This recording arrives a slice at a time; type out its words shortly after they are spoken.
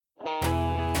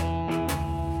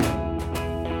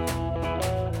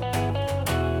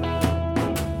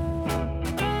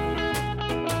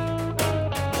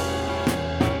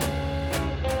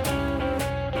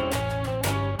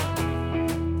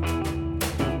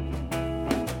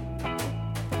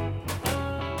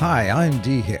Hi, I'm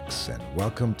Dee Hicks, and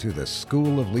welcome to the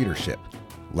School of Leadership,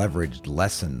 leveraged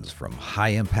lessons from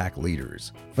high-impact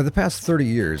leaders. For the past 30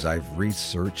 years, I've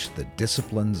researched the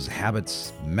disciplines,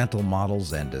 habits, mental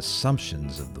models, and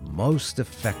assumptions of the most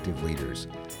effective leaders.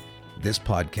 This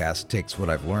podcast takes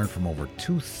what I've learned from over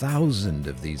 2,000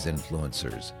 of these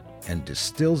influencers and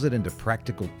distills it into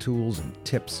practical tools and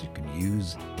tips you can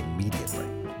use immediately.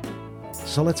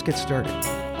 So let's get started.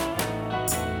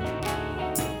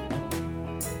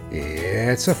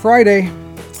 It's a Friday.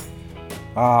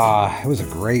 It was a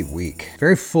great week.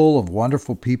 Very full of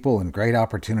wonderful people and great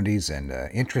opportunities and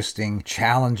interesting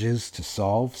challenges to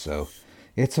solve. So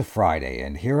it's a Friday,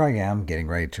 and here I am getting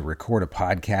ready to record a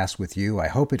podcast with you. I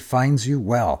hope it finds you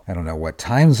well. I don't know what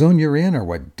time zone you're in or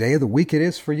what day of the week it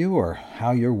is for you or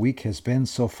how your week has been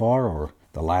so far or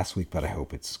the last week, but I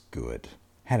hope it's good.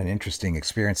 Had an interesting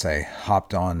experience. I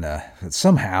hopped on,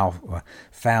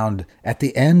 found at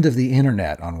the end of the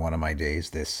internet on one of my days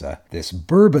this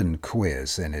bourbon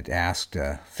quiz, and it asked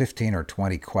 15 or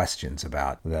 20 questions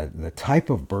about the type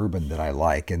of bourbon that I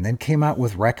like, and then came out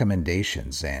with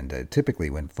recommendations. And typically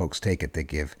when folks take it, they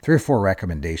give 3 or 4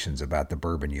 recommendations about the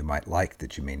bourbon you might like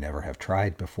that you may never have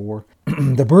tried before.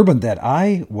 The bourbon that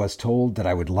I was told that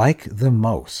I would like the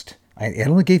most, it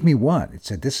only gave me one. It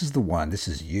said, "This is the one, this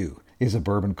is you." Is a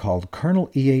bourbon called Colonel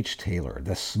E.H. Taylor,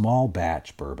 the small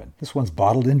batch bourbon. This one's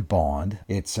bottled in bond.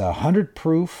 It's 100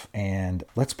 proof, and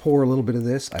let's pour a little bit of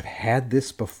this. I've had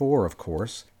this before, of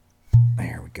course.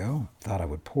 There we go. Thought I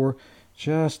would pour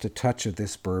just a touch of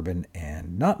this bourbon,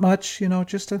 and not much,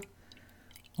 just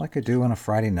like I do on a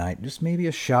Friday night. Just maybe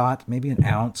a shot, maybe an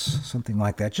ounce, something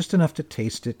like that. Just enough to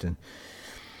taste it and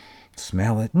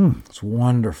smell it. It's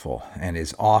wonderful. And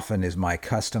as often as my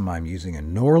custom, I'm using a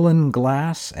Norland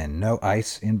glass and no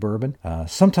ice in bourbon.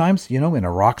 Sometimes, in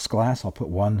a rocks glass, I'll put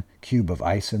 1 cube of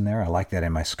ice in there. I like that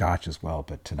in my scotch as well.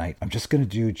 But tonight, I'm just going to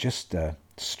do just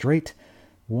straight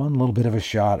one little bit of a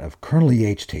shot of Colonel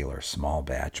E.H. Taylor small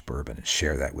batch bourbon and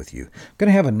share that with you. I'm going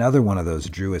to have another one of those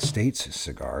Drew Estates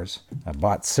cigars. I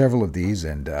bought several of these,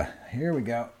 and here we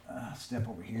go. Step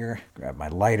over here, grab my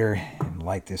lighter, and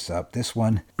light this up. This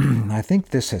one, I think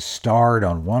this has starred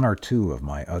on 1 or 2 of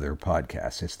my other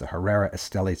podcasts. It's the Herrera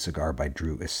Esteli cigar by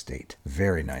Drew Estate.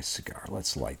 Very nice cigar.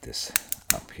 Let's light this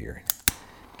up here.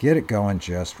 Get it going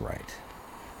just right.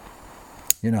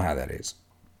 You know how that is.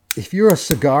 If you're a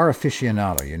cigar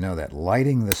aficionado, you know that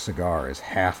lighting the cigar is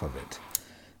half of it.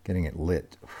 Getting it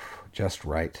lit just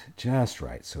right,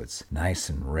 so it's nice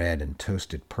and red and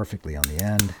toasted perfectly on the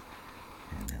end.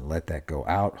 And let that go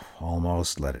out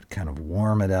almost. Let it kind of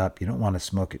warm it up. You don't want to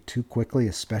smoke it too quickly,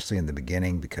 especially in the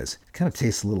beginning, because it kind of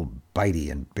tastes a little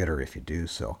bitey and bitter if you do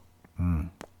so.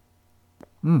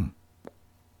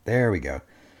 There we go.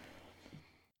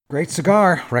 Great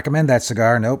cigar. Recommend that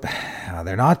cigar. Nope.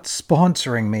 They're not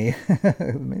sponsoring me.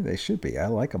 Maybe they should be. I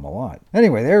like them a lot.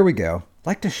 Anyway, there we go. I'd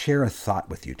like to share a thought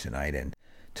with you tonight. And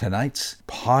tonight's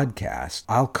podcast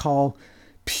I'll call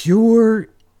Pure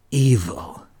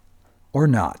Evil. Or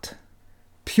not.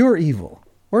 Pure evil.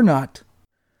 Or not.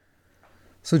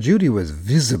 So Judy was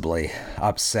visibly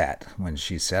upset when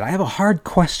she said, "I have a hard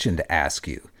question to ask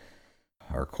you."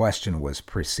 Her question was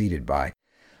preceded by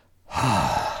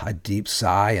a deep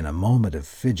sigh and a moment of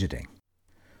fidgeting.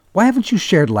 "Why haven't you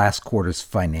shared last quarter's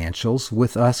financials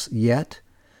with us yet?"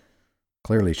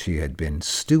 Clearly she had been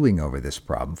stewing over this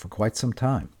problem for quite some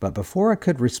time. But before I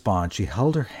could respond, she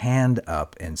held her hand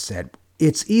up and said,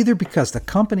 "It's either because the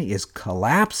company is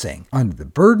collapsing under the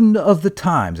burden of the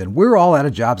times and we're all out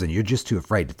of jobs and you're just too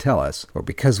afraid to tell us, or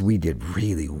because we did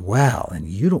really well and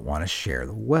you don't want to share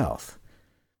the wealth."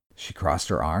 She crossed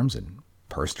her arms and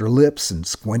pursed her lips and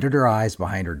squinted her eyes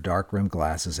behind her dark-rimmed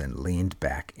glasses and leaned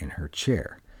back in her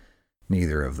chair.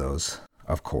 Neither of those,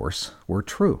 of course, were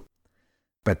true.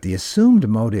 But the assumed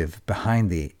motive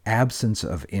behind the absence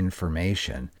of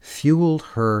information fueled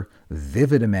her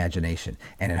vivid imagination,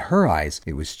 and in her eyes,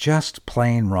 it was just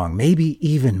plain wrong, maybe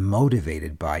even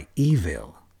motivated by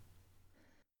evil.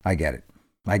 I get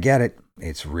it.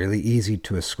 It's really easy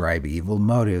to ascribe evil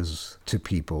motives to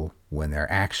people when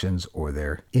their actions or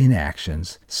their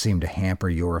inactions seem to hamper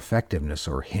your effectiveness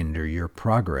or hinder your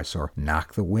progress or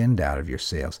knock the wind out of your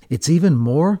sails. It's even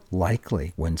more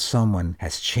likely when someone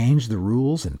has changed the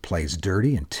rules and plays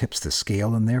dirty and tips the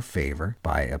scale in their favor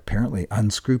by apparently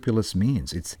unscrupulous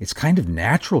means. It's kind of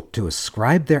natural to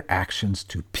ascribe their actions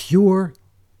to pure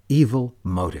evil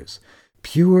motives.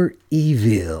 Pure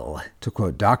evil, to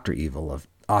quote Dr. Evil of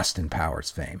Austin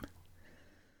Powers fame.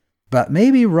 But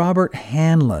maybe Robert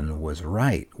Hanlon was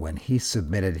right when he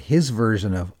submitted his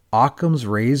version of Occam's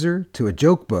Razor to a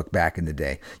joke book back in the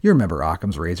day. You remember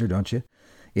Occam's Razor, don't you?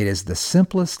 It is the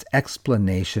simplest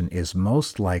explanation is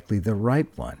most likely the right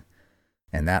one.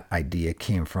 And that idea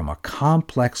came from a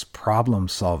complex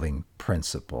problem-solving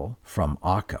principle from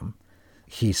Occam.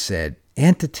 He said,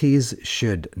 entities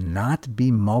should not be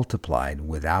multiplied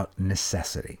without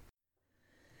necessity.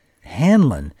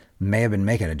 Hanlon may have been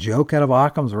making a joke out of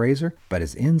Occam's razor, but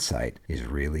his insight is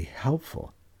really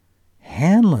helpful.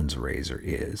 Hanlon's razor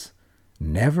is,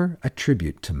 never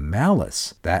attribute to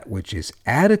malice that which is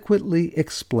adequately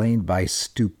explained by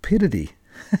stupidity.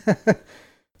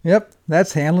 Yep,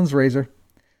 that's Hanlon's razor.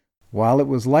 While it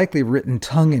was likely written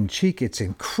tongue-in-cheek, it's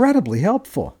incredibly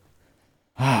helpful.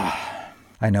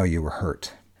 I know you were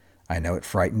hurt. I know it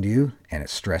frightened you and it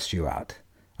stressed you out.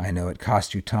 I know it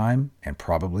cost you time and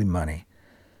probably money.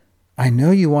 I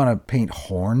know you want to paint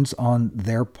horns on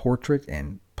their portrait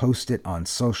and post it on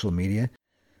social media,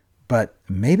 but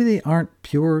maybe they aren't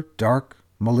pure, dark,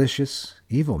 malicious,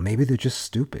 evil. Maybe they're just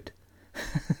stupid.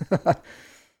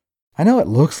 I know it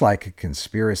looks like a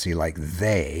conspiracy, like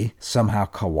they somehow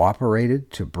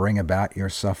cooperated to bring about your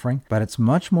suffering, but it's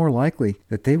much more likely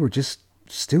that they were just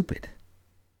stupid.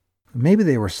 Maybe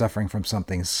they were suffering from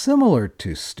something similar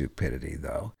to stupidity,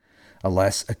 though, a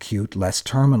less acute, less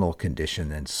terminal condition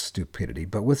than stupidity,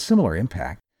 but with similar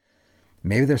impact.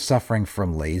 Maybe they're suffering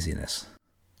from laziness,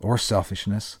 or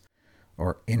selfishness,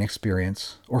 or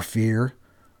inexperience, or fear,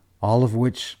 all of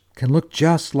which can look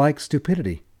just like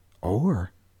stupidity,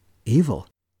 or evil.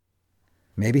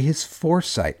 Maybe his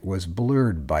foresight was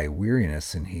blurred by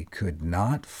weariness and he could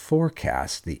not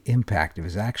forecast the impact of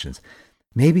his actions.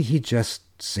 Maybe he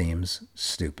just seems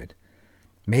stupid.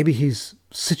 Maybe he's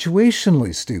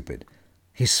situationally stupid.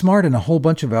 He's smart in a whole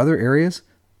bunch of other areas,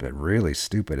 but really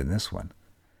stupid in this one.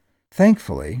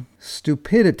 Thankfully,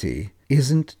 stupidity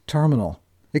isn't terminal.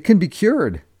 It can be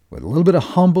cured with a little bit of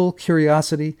humble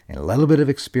curiosity and a little bit of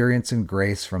experience and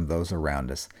grace from those around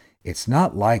us. It's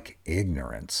not like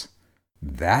ignorance.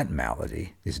 That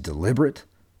malady is deliberate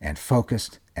and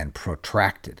focused and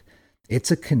protracted.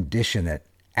 It's a condition that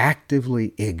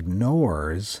actively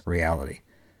ignores reality.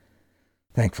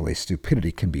 Thankfully,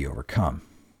 stupidity can be overcome.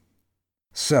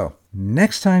 So,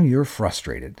 next time you're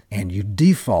frustrated and you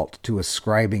default to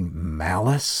ascribing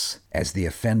malice as the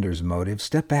offender's motive,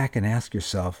 step back and ask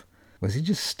yourself, was he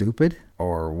just stupid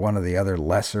or one of the other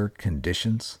lesser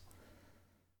conditions?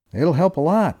 It'll help a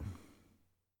lot.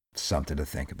 Something to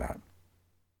think about.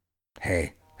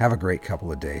 Hey, have a great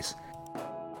couple of days.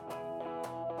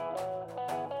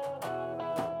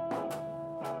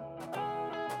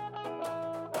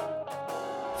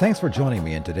 Thanks for joining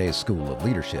me in today's School of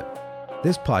Leadership.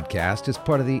 This podcast is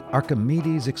part of the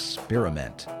Archimedes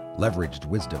Experiment, leveraged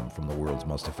wisdom from the world's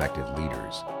most effective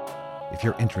leaders. If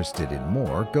you're interested in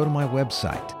more, go to my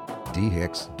website,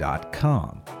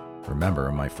 dhicks.com.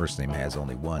 Remember, my first name has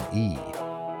only one E.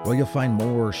 Where you'll find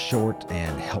more short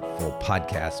and helpful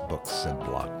podcasts, books, and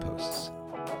blog posts.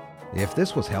 If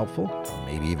this was helpful,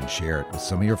 maybe even share it with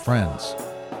some of your friends.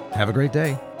 Have a great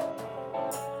day.